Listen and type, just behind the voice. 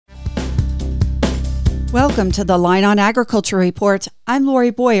Welcome to the Line on Agriculture Report. I'm Lori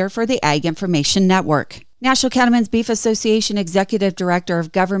Boyer for the Ag Information Network. National Cattlemen's Beef Association Executive Director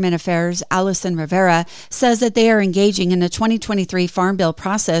of Government Affairs, Allison Rivera, says that they are engaging in the 2023 Farm Bill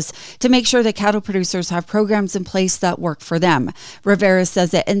process to make sure that cattle producers have programs in place that work for them. Rivera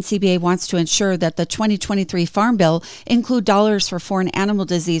says that NCBA wants to ensure that the 2023 Farm Bill include dollars for foreign animal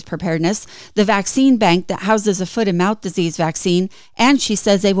disease preparedness, the vaccine bank that houses a foot and mouth disease vaccine, and she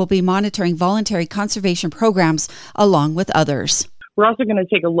says they will be monitoring voluntary conservation programs along with others. We're also going to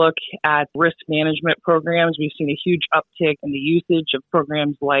take a look at risk management programs. We've seen a huge uptick in the usage of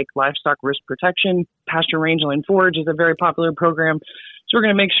programs like livestock risk protection. Pasture Rangeland Forage is a very popular program. So we're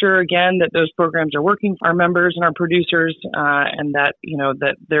going to make sure, again, that those programs are working for our members and our producers, and that,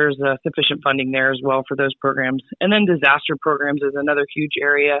 that there's sufficient funding there as well for those programs. And then disaster programs is another huge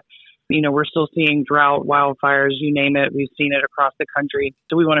area. We're still seeing drought, wildfires, you name it. We've seen it across the country.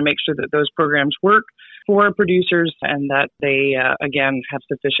 So we want to make sure that those programs work for our producers and that they, again, have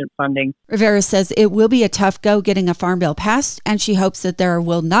sufficient funding. Rivera says it will be a tough go getting a farm bill passed, and she hopes that there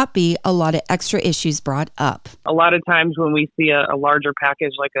will not be a lot of extra issues brought up. A lot of times when we see a larger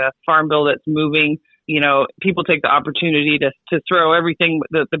package like a farm bill that's moving, people take the opportunity to throw everything,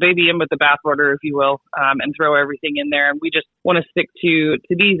 the baby in with the bathwater, if you will, and throw everything in there. And we just want to stick to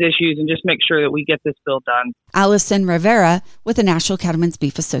these issues and just make sure that we get this bill done. Allison Rivera with the National Cattlemen's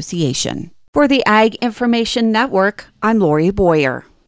Beef Association. For the Ag Information Network, I'm Lori Boyer.